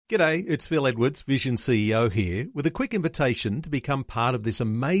G'day, it's Phil Edwards, Vision CEO here, with a quick invitation to become part of this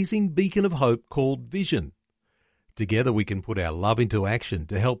amazing beacon of hope called Vision. Together we can put our love into action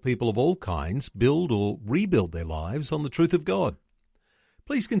to help people of all kinds build or rebuild their lives on the truth of God.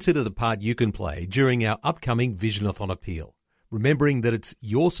 Please consider the part you can play during our upcoming Visionathon appeal, remembering that it's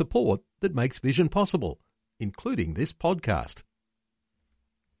your support that makes Vision possible, including this podcast.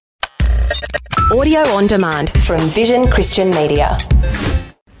 Audio on demand from Vision Christian Media.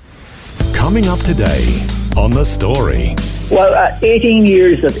 Coming up today on The Story. Well, at 18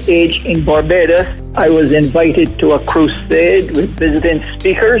 years of age in Barbados, I was invited to a crusade with visiting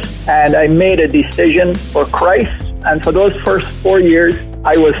speakers, and I made a decision for Christ. And for those first 4 years,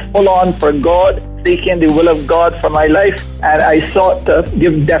 I was full on for God, seeking the will of God for my life. And I sought to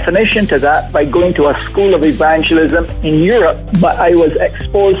give definition to that by going to a school of evangelism in Europe. But I was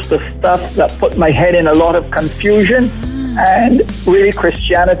exposed to stuff that put my head in a lot of confusion. And really,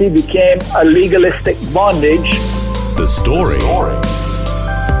 Christianity became a legalistic bondage. The Story.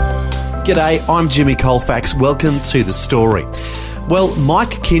 G'day, I'm Jimmy Colfax. Welcome to The Story. Well,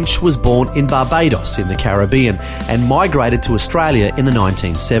 Mike Kinch was born in Barbados in the Caribbean and migrated to Australia in the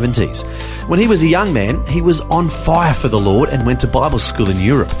 1970s. When he was a young man, he was on fire for the Lord and went to Bible school in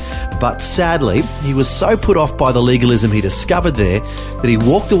Europe. But sadly, he was so put off by the legalism he discovered there that he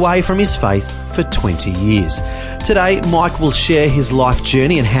walked away from his faith for 20 years. Today, Mike will share his life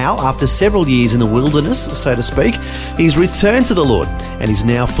journey and how, after several years in the wilderness, so to speak, he's returned to the Lord and he's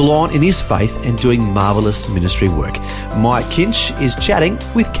now full on in his faith and doing marvellous ministry work. Mike Kinch is chatting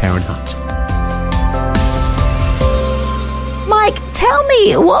with Karen Hunt. Mike, tell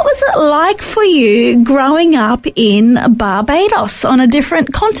me, what was it like for you growing up in Barbados on a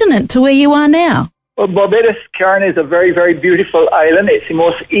different continent to where you are now? Well, Barbados, Karen, is a very, very beautiful island. It's the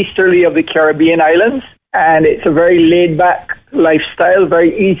most easterly of the Caribbean islands, and it's a very laid-back lifestyle,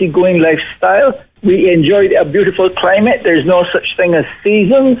 very easygoing lifestyle. We enjoyed a beautiful climate. There's no such thing as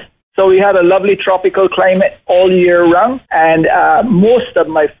seasons. So we had a lovely tropical climate all year round, and most of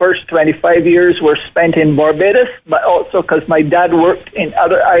my first 25 years were spent in Barbados, but also because my dad worked in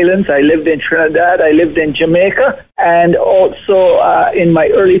other islands. I lived in Trinidad, I lived in Jamaica, and also in my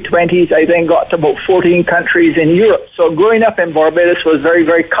early 20s, I then got to about 14 countries in Europe. So growing up in Barbados was very,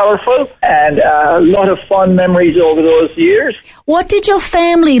 very colorful, and a lot of fond memories over those years. What did your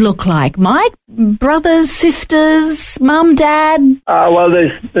family look like, Mike? Brothers, sisters, mum, dad? Well,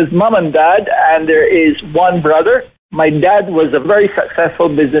 there's mum and dad, and there is one brother. My dad was a very successful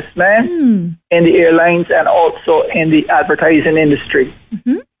businessman in the airlines and also in the advertising industry.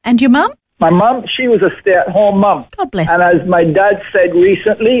 Mm-hmm. And your mum? My mum, she was a stay-at-home mum. God bless her. And as my dad said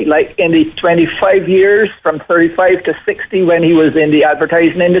recently, like in the 25 years, from 35 to 60 when he was in the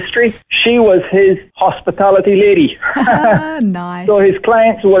advertising industry, she was his hospitality lady. Nice. So his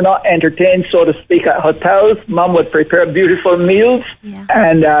clients were not entertained, so to speak, at hotels. Mum would prepare beautiful meals,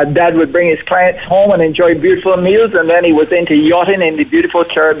 and Dad would bring his clients home and enjoy beautiful meals, and then he was into yachting in the beautiful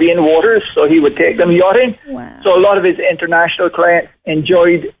Caribbean waters, so he would take them yachting. Wow. So a lot of his international clients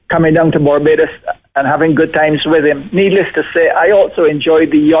enjoyed coming down to Barbados and having good times with him. Needless to say, I also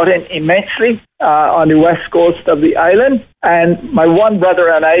enjoyed the yachting immensely on the west coast of the island. And my one brother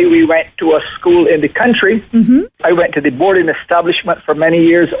and I, we went to a school in the country. Mm-hmm. I went to the boarding establishment for many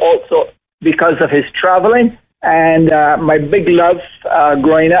years also because of his traveling. And my big love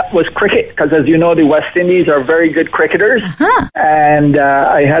growing up was cricket, because as you know, the West Indies are very good cricketers. Uh-huh. And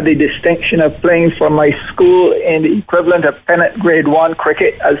I had the distinction of playing for my school in the equivalent of pennant grade 1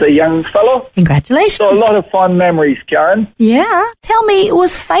 cricket as a young fellow. Congratulations. So a lot of fond memories, Karen. Yeah. Tell me,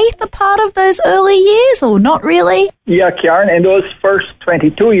 was faith a part of those early years or not really? Yeah, Karen, in those first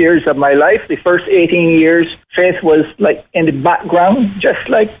 22 years of my life, the first 18 years, faith was like in the background, just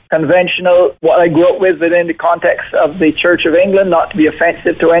like conventional, what I grew up with within the context of the Church of England, not to be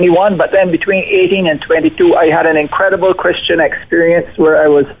offensive to anyone. But then between 18 and 22, I had an incredible Christian experience where I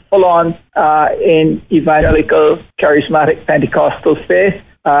was full on in evangelical, charismatic, Pentecostal faith.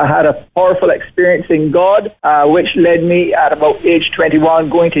 Had a powerful experience in God, which led me at about age 21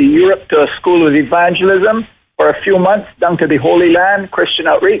 going to Europe to a school of evangelism for a few months down to the Holy Land, Christian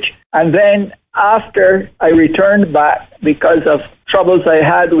outreach. And then after I returned back, because of troubles I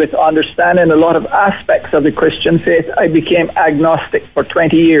had with understanding a lot of aspects of the Christian faith, I became agnostic for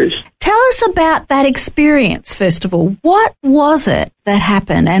 20 years. Tell us about that experience, first of all. What was it that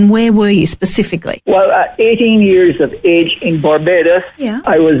happened and where were you specifically? Well, at 18 years of age in Barbados,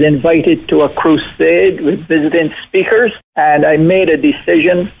 I was invited to a crusade with visiting speakers, and I made a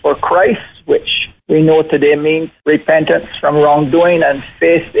decision for Christ, which we know today means repentance from wrongdoing and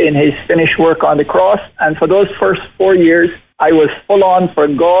faith in his finished work on the cross. And for those first 4 years, I was full on for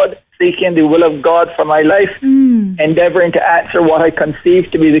God, seeking the will of God for my life, endeavoring to answer what I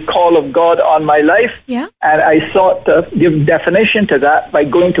conceived to be the call of God on my life. Yeah. And I sought to give definition to that by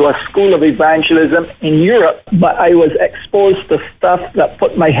going to a school of evangelism in Europe. But I was exposed to stuff that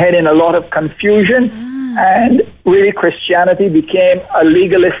put my head in a lot of confusion. And really Christianity became a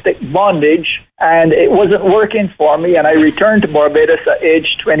legalistic bondage, and it wasn't working for me. And I returned to Barbados at age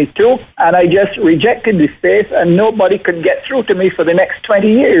 22, and I just rejected the faith, and nobody could get through to me for the next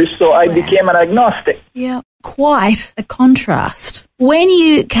 20 years. So I became an agnostic. Yeah, quite a contrast. When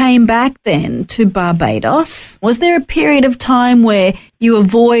you came back then to Barbados, was there a period of time where you were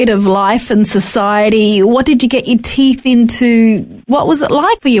void of life and society? What did you get your teeth into? What was it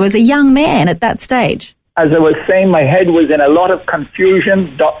like for you as a young man at that stage? As I was saying, my head was in a lot of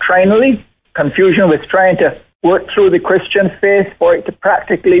confusion doctrinally, confusion with trying to work through the Christian faith for it to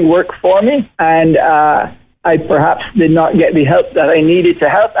practically work for me. And I perhaps did not get the help that I needed to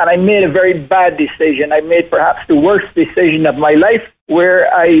help. And I made a very bad decision. I made perhaps the worst decision of my life,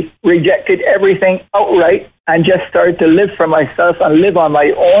 where I rejected everything outright and just started to live for myself and live on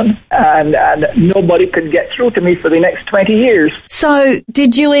my own, and nobody could get through to me for the next 20 years. So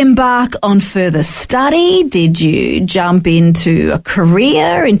did you embark on further study? Did you jump into a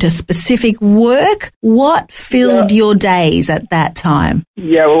career, into specific work? What filled your days at that time?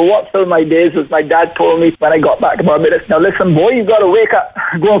 Yeah, well, what filled my days was my dad told me when I got back to Barbados, now listen, boy, you've got to wake up,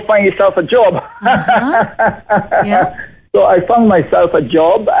 go and find yourself a job. Yeah. So I found myself a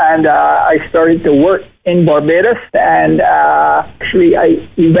job, and I started to work in Barbados, and actually I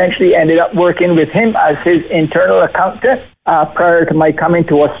eventually ended up working with him as his internal accountant prior to my coming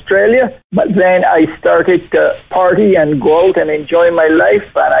to Australia. But then I started to party and go out and enjoy my life,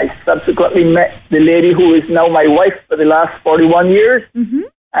 and I subsequently met the lady who is now my wife for the last 41 years. Mm-hmm.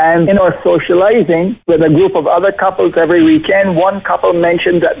 And in our socializing with a group of other couples every weekend, one couple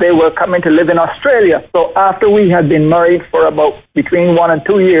mentioned that they were coming to live in Australia. So after we had been married for about between 1 and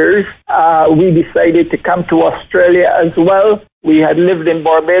 2 years, we decided to come to Australia as well. We had lived in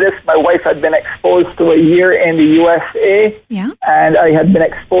Barbados. My wife had been exposed to a year in the USA, and I had been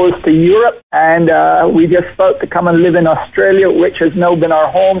exposed to Europe, and we just felt to come and live in Australia, which has now been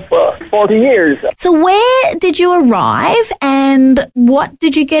our home for 40 years. So where did you arrive, and what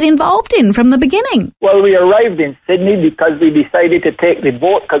did you get involved in from the beginning? Well, we arrived in Sydney because we decided to take the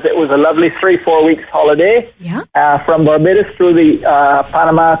boat because it was a lovely 3-4 weeks holiday from Barbados through the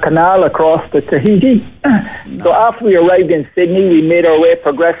Panama Canal across to Tahiti. Nice. So after we arrived in Sydney, we made our way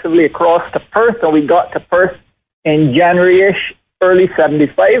progressively across to Perth, and we got to Perth in January-ish, early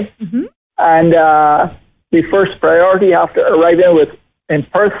 75. Mm-hmm. And the first priority after arriving in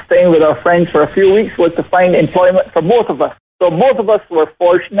Perth, staying with our friends for a few weeks, was to find employment for both of us. So both of us were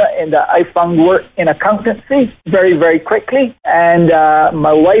fortunate in that I found work in accountancy very, very quickly, and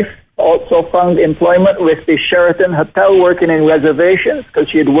my wife also found employment with the Sheraton Hotel working in reservations because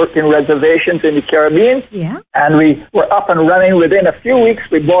she had worked in reservations in the Caribbean. Yeah. And we were up and running within a few weeks.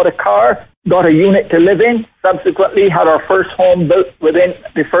 We bought a car, got a unit to live in, subsequently had our first home built within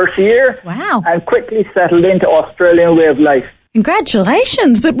the first year. Wow. And quickly settled into Australian way of life.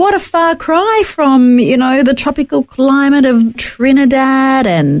 Congratulations, but what a far cry from, the tropical climate of Trinidad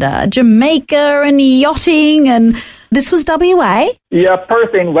and Jamaica and yachting, and this was WA? Yeah,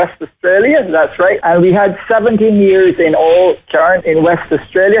 Perth in West Australia, that's right. And we had 17 years in all, Karen, in West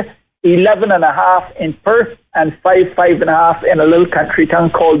Australia, 11 and a half in Perth, and 5 and a half in a little country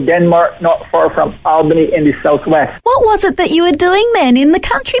town called Denmark, not far from Albany in the southwest. What was it that you were doing then in the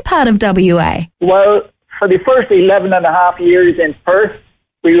country part of WA? Well, for the first 11 and a half years in Perth,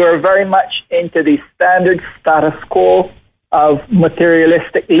 we were very much into the standard status quo of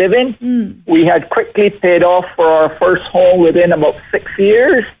materialistic living. We had quickly paid off for our first home within about 6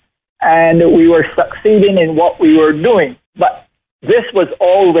 years, and we were succeeding in what we were doing. But this was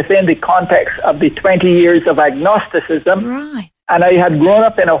all within the context of the 20 years of agnosticism. Right. And I had grown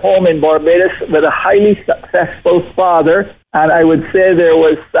up in a home in Barbados with a highly successful father, and I would say there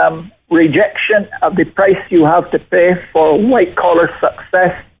was some rejection of the price you have to pay for white-collar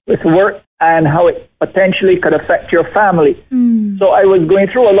success with work and how it potentially could affect your family. So I was going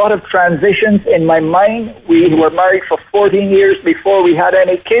through a lot of transitions in my mind. We were married for 14 years before we had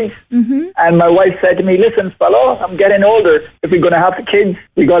any kids. And my wife said to me, listen, fellow, I'm getting older. If we're going to have kids,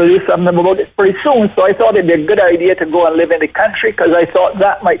 we got to do something about it pretty soon. So I thought it'd be a good idea to go and live in the country because I thought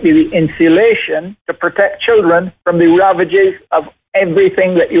that might be the insulation to protect children from the ravages of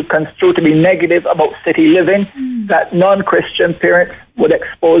everything that you construe to be negative about city living that non-Christian parents would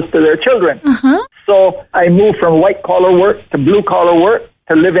expose to their children. So I moved from white-collar work to blue-collar work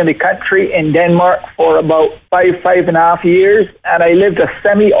to live in the country in Denmark for about 5.5 years, and I lived a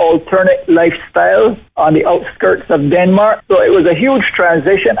semi-alternate lifestyle on the outskirts of Denmark. So it was a huge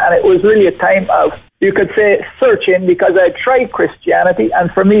transition, and it was really a time of, you could say, searching, because I tried Christianity, and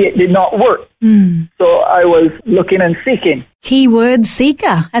for me it did not work. So I was looking and seeking. Keyword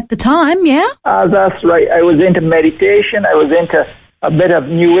seeker at the time, yeah? That's right. I was into meditation. I was into a bit of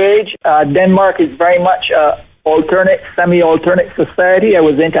New Age. Denmark is very much semi-alternate society. I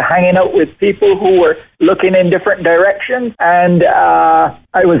was into hanging out with people who were looking in different directions, and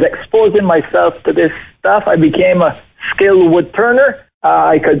I was exposing myself to this stuff. I became a skilled wood turner.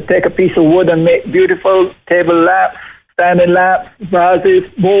 I could take a piece of wood and make beautiful table lamps, standing lamps, vases,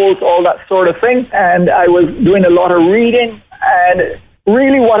 bowls, all that sort of thing. And I was doing a lot of reading, and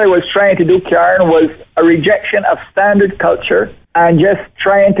really what I was trying to do, Karen, was a rejection of standard culture and just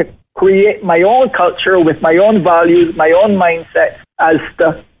trying to create my own culture with my own values, my own mindset as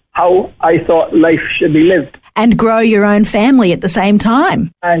to how I thought life should be lived. And grow your own family at the same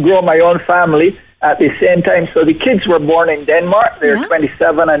time. And grow my own family at the same time. So the kids were born in Denmark. They're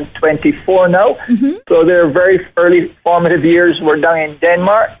 27 and 24 now. So their very early formative years were done in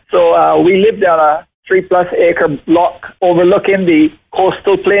Denmark. So we lived on a 3+ acre block overlooking the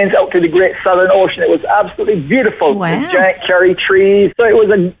coastal plains out to the Great Southern Ocean. It was absolutely beautiful. Wow. With giant cherry trees. So it was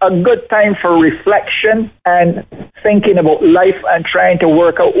a good time for reflection and thinking about life and trying to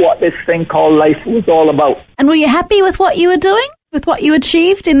work out what this thing called life was all about. And were you happy with what you were doing? With what you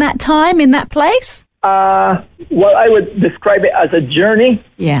achieved in that time, in that place? Well, I would describe it as a journey.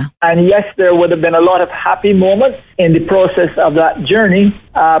 Yeah. And yes, there would have been a lot of happy moments in the process of that journey,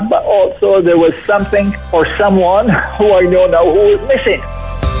 but also there was something or someone who I know now who was missing.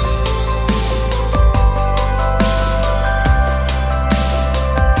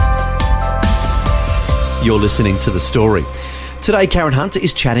 You're listening to The Story. Today, Karen Hunter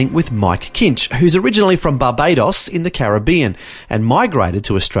is chatting with Mike Kinch, who's originally from Barbados in the Caribbean and migrated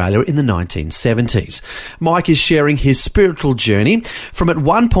to Australia in the 1970s. Mike is sharing his spiritual journey from at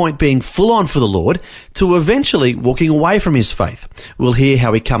one point being full on for the Lord to eventually walking away from his faith. We'll hear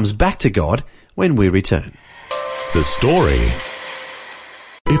how he comes back to God when we return. The Story.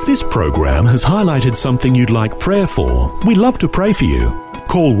 If this program has highlighted something you'd like prayer for, we'd love to pray for you.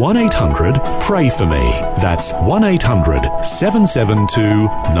 Call 1-800-PRAY-FOR-ME. That's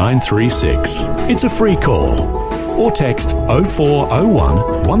 1-800-772-936. It's a free call. Or text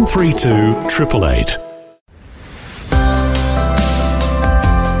 0401 132 888.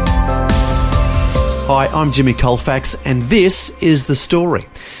 Hi, I'm Jimmy Colfax, and this is The Story.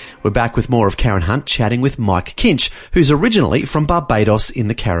 We're back with more of Karen Hunt chatting with Mike Kinch, who's originally from Barbados in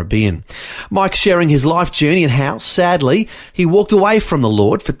the Caribbean. Mike's sharing his life journey and how, sadly, he walked away from the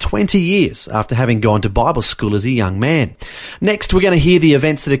Lord for 20 years after having gone to Bible school as a young man. Next, we're going to hear the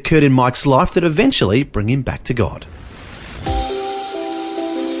events that occurred in Mike's life that eventually bring him back to God.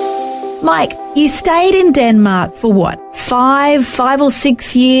 Mike, you stayed in Denmark for what? 5 or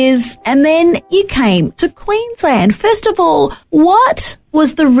 6 years, and then you came to Queensland. First of all, what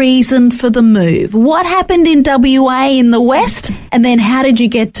was the reason for the move? What happened in WA in the west, and then how did you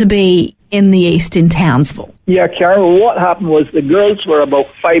get to be in the east in Townsville? Yeah, Karen, what happened was the girls were about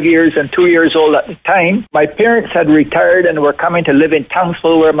 5 years and 2 years old at the time. My parents had retired and were coming to live in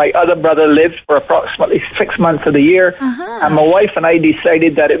Townsville, where my other brother lived, for approximately 6 months of the year. And my wife and I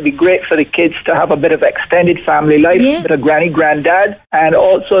decided that it'd be great for the kids to have a bit of extended family life, a bit of granny, granddad, and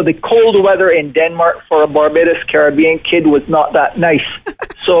also the cold weather in Denmark for a Barbados Caribbean kid was not that nice.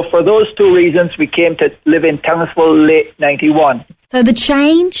 So for those two reasons, we came to live in Townsville late 91. So the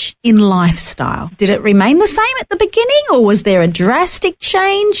change in lifestyle, did it remain the same at the beginning, or was there a drastic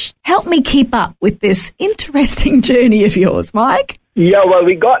change? Help me keep up with this interesting journey of yours, Mike. Yeah, well,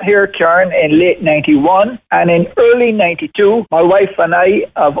 we got here, Karen, in late 91, and in early 92, my wife and I,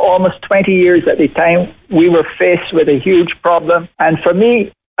 of almost 20 years at the time, we were faced with a huge problem. And for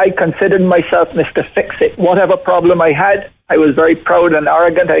me, I considered myself Mr. Fix-It. Whatever problem I had, I was very proud and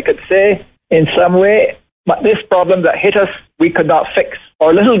arrogant, I could say, in some way. But this problem that hit us, we could not fix.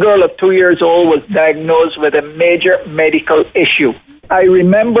 Our little girl of 2 years old was diagnosed with a major medical issue. I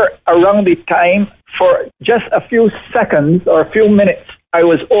remember around the time, for just a few seconds or a few minutes, I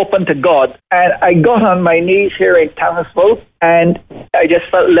was open to God. And I got on my knees here in Townsville, and I just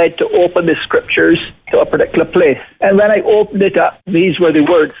felt led to open the scriptures to a particular place. And when I opened it up, these were the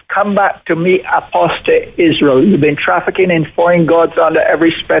words: "Come back to me, apostate Israel. You've been trafficking in foreign gods under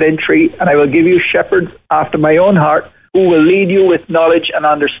every spreading tree, and I will give you shepherds after my own heart, who will lead you with knowledge and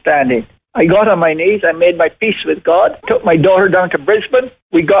understanding." I got on my knees, I made my peace with God, took my daughter down to Brisbane.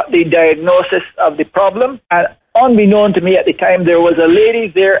 We got the diagnosis of the problem, and unbeknown to me at the time, there was a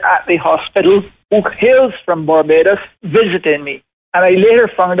lady there at the hospital who hails from Barbados visiting me. And I later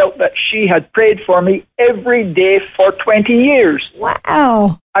found out that she had prayed for me every day for 20 years.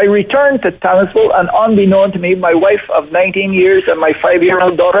 Wow. I returned to Townsville, and unbeknown to me, my wife of 19 years and my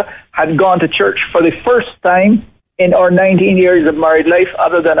 5-year-old daughter had gone to church for the first time in our 19 years of married life,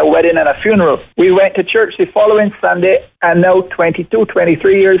 other than a wedding and a funeral. We went to church the following Sunday, and now 22,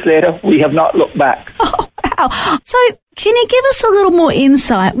 23 years later, we have not looked back. Oh, wow. So can you give us a little more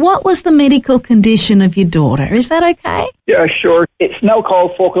insight? What was the medical condition of your daughter? Is that okay? Yeah, sure. It's now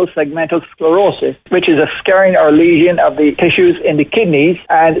called focal segmental sclerosis, which is a scarring or lesion of the tissues in the kidneys.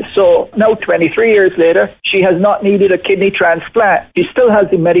 And so now 23 years later, she has not needed a kidney transplant. She still has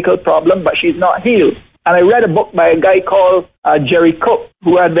the medical problem, but she's not healed. And I read a book by a guy called Jerry Cook,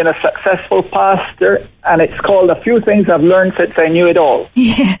 who had been a successful pastor, and it's called A Few Things I've Learned Since I Knew It All.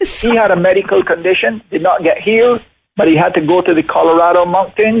 Yes. He had a medical condition, did not get healed, but he had to go to the Colorado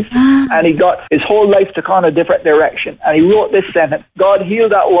mountains, and he got his whole life took on a different direction. And he wrote this sentence: God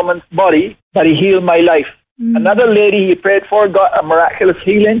healed that woman's body, but he healed my life. Another lady he prayed for got a miraculous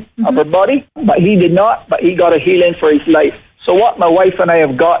healing of her body, but he did not, but he got a healing for his life. So what my wife and I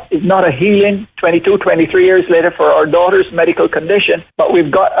have got is not a healing 22, 23 years later for our daughter's medical condition, but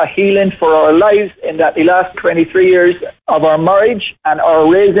we've got a healing for our lives in that the last 23 years of our marriage and our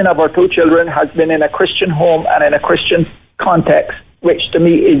raising of our 2 children has been in a Christian home and in a Christian context, which to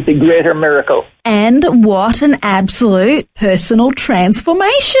me is the greater miracle. And what an absolute personal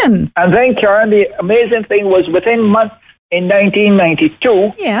transformation. And then, Karen, the amazing thing was within months in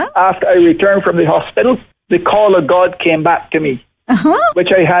 1992, after I returned from the hospital, the call of God came back to me, which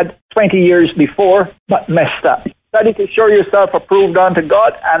I had 20 years before, but messed up. Study to show yourself approved unto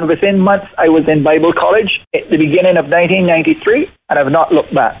God, and within months I was in Bible college at the beginning of 1993, and I've not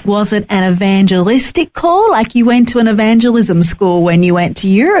looked back. Was it an evangelistic call, like you went to an evangelism school when you went to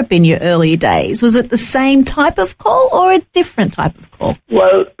Europe in your early days? Was it the same type of call or a different type of call?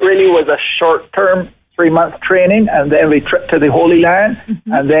 Well, it really was a short-term 3-month training, and then we trip to the Holy Land,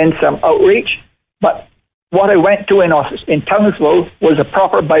 and then some outreach. But what I went to in Townsville was a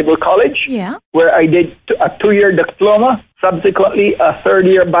proper Bible college, where I did a 2-year diploma, subsequently a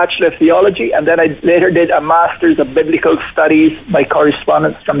 3rd-year Bachelor of Theology, and then I later did a Master's of Biblical Studies by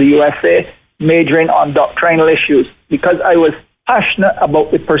correspondence from the USA, majoring on doctrinal issues, because I was passionate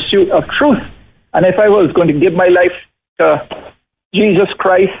about the pursuit of truth. And if I was going to give my life to Jesus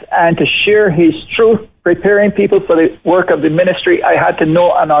Christ and to share his truth, preparing people for the work of the ministry, I had to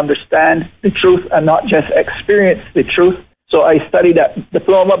know and understand the truth and not just experience the truth. So I studied at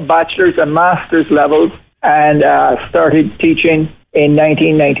diploma, bachelor's, and master's levels and started teaching in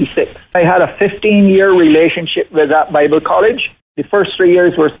 1996. I had a 15-year relationship with that Bible college. The first 3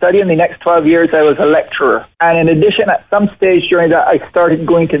 years were studying. The next 12 years I was a lecturer. And in addition, at some stage during that, I started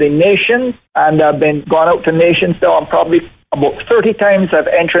going to the nations, and I've been gone out to nations now. I'm probably about 30 times I've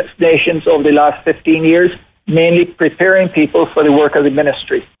entranced nations over the last 15 years, mainly preparing people for the work of the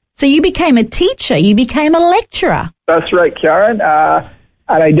ministry. So you became a teacher, you became a lecturer. That's right, Karen.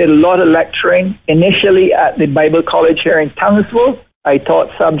 And I did a lot of lecturing initially at the Bible College here in Townsville. I taught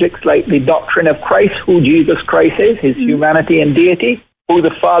subjects like the doctrine of Christ, who Jesus Christ is, his humanity and deity, who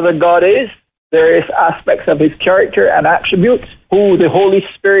the Father God is, various aspects of his character and attributes, who the Holy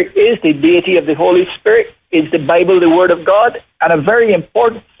Spirit is, the deity of the Holy Spirit, is the Bible the Word of God, and a very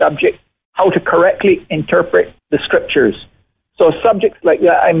important subject, how to correctly interpret the Scriptures. So subjects like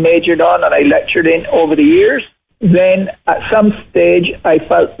that I majored on and I lectured in over the years. Then at some stage I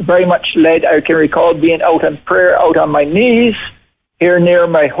felt very much led. I can recall being out in prayer, out on my knees, here near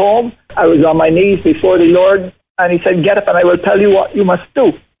my home. I was on my knees before the Lord, and he said, get up and I will tell you what you must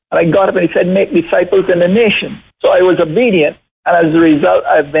do. And I got up and he said, make disciples in the nation. So I was obedient. And as a result,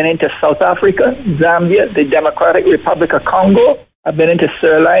 I've been into South Africa, Zambia, the Democratic Republic of Congo. I've been into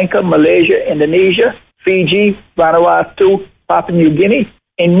Sri Lanka, Malaysia, Indonesia, Fiji, Vanuatu, Papua New Guinea.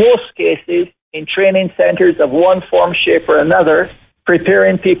 In most cases, in training centers of one form, shape, or another,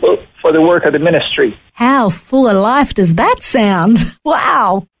 preparing people for the work of the ministry. How full of life does that sound?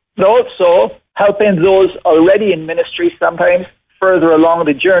 Wow. But also helping those already in ministry sometimes further along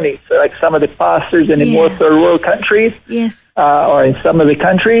the journey. So like some of the pastors in the more third world countries, or in some of the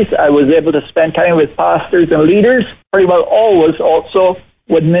countries, I was able to spend time with pastors and leaders. Pretty well always also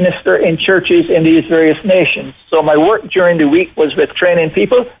would minister in churches in these various nations. So my work during the week was with training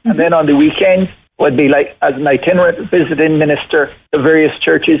people, and then on the weekends would be like as an itinerant visiting minister to various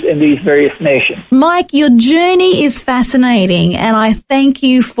churches in these various nations. Mike, your journey is fascinating, and I thank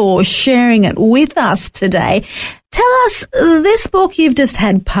you for sharing it with us today. Tell us, this book you've just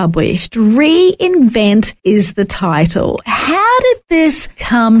had published, Reinvent is the title. How did this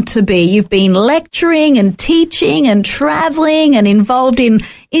come to be? You've been lecturing and teaching and traveling and involved in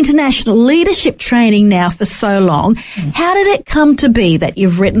international leadership training now for so long. How did it come to be that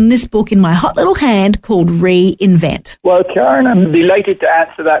you've written this book in my hot little hand called Reinvent? Well, Karen, I'm delighted to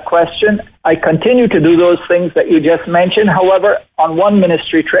answer that question. I continue to do those things that you just mentioned. However, on one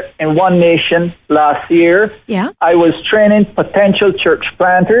ministry trip in one nation last year, I was training potential church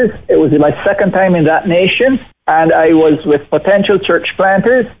planters. It was my second time in that nation, and I was with potential church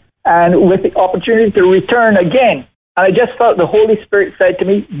planters and with the opportunity to return again. And I just felt the Holy Spirit said to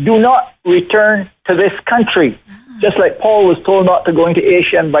me, do not return to this country. Just like Paul was told not to go into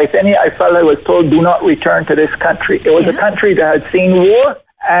Asia and Bithynia, I felt I was told, do not return to this country. It was a country that had seen war,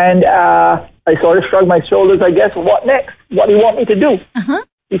 and I sort of shrugged my shoulders, I guess. What next? What do you want me to do?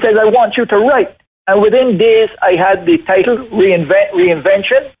 He says, I want you to write. And within days, I had the title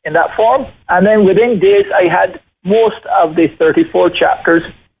Reinvention in that form. And then within days, I had most of the 34 chapters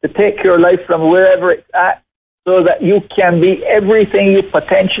to take your life from wherever it's at so that you can be everything you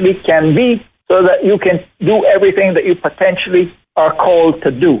potentially can be, so that you can do everything that you potentially are called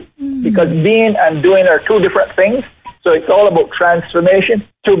to do. Because being and doing are two different things. So it's all about transformation.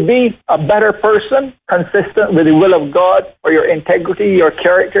 To be a better person, consistent with the will of God, for your integrity, your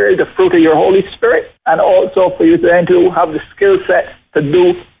character, the fruit of your Holy Spirit, and also for you then to have the skill set to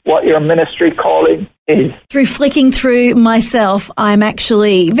do what your ministry calling is. Through flicking through myself, I'm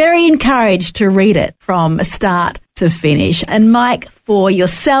actually very encouraged to read it from start to finish. And Mike, for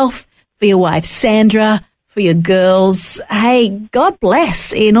yourself, for your wife Sandra, for your girls, hey, God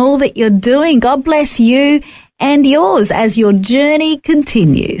bless in all that you're doing. God bless you and yours as your journey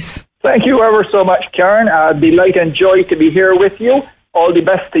continues. Thank you ever so much, Karen. Delight and joy to be here with you. All the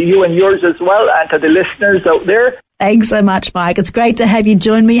best to you and yours as well, and to the listeners out there. Thanks so much, Mike. It's great to have you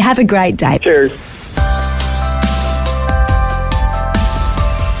join me. Have a great day. Cheers.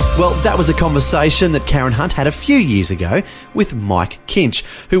 Well, that was a conversation that Karen Hunt had a few years ago with Mike Kinch,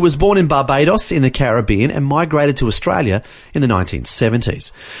 who was born in Barbados in the Caribbean and migrated to Australia in the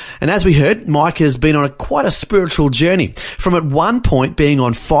 1970s. And as we heard, Mike has been on quite a spiritual journey, from at one point being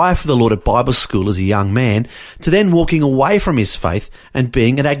on fire for the Lord at Bible school as a young man, to then walking away from his faith and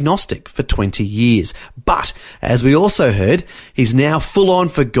being an agnostic for 20 years. But, as we also heard, he's now full on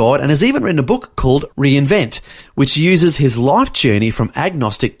for God and has even written a book called Reinvent, which uses his life journey from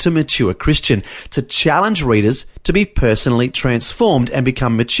agnostic to mature Christian to challenge readers to be personally transformed and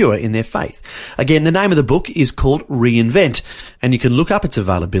become mature in their faith. Again, the name of the book is called Reinvent, and you can look up its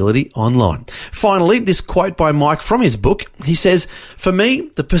availability online. Finally, this quote by Mike from his book, he says, "For me,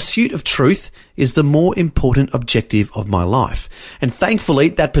 the pursuit of truth is the more important objective of my life. And thankfully,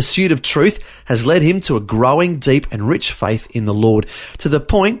 that pursuit of truth has led him to a growing, deep and rich faith in the Lord, to the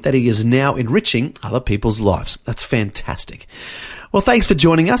point that he is now enriching other people's lives." That's fantastic. Well, thanks for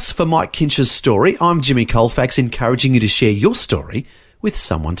joining us for Mike Kinch's story. I'm Jimmy Colfax, encouraging you to share your story with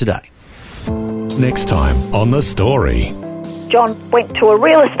someone today. Next time on The Story. John went to a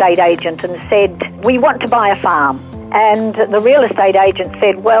real estate agent and said, "We want to buy a farm." And the real estate agent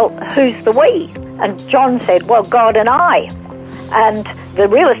said, "Well, who's the we?" And John said, "Well, God and I." And the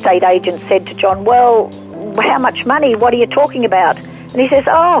real estate agent said to John, "Well, how much money? What are you talking about?" And he says,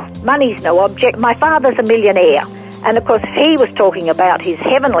 "Oh, money's no object. My father's a millionaire." And of course, he was talking about his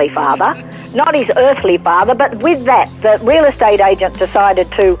heavenly father, not his earthly father. But with that, the real estate agent decided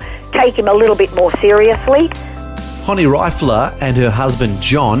to take him a little bit more seriously. Honey Reifler and her husband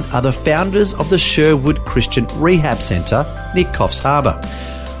John are the founders of the Sherwood Christian Rehab Centre near Coffs Harbour.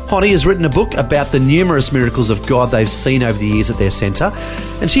 Honey has written a book about the numerous miracles of God they've seen over the years at their centre,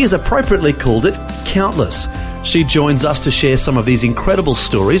 and she has appropriately called it Countless. She joins us to share some of these incredible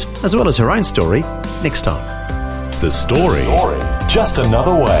stories, as well as her own story, next time. The Story. Just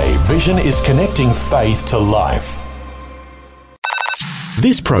another way Vision is connecting faith to life.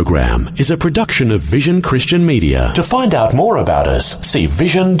 This program is a production of Vision Christian Media. To find out more about us, see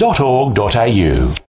vision.org.au.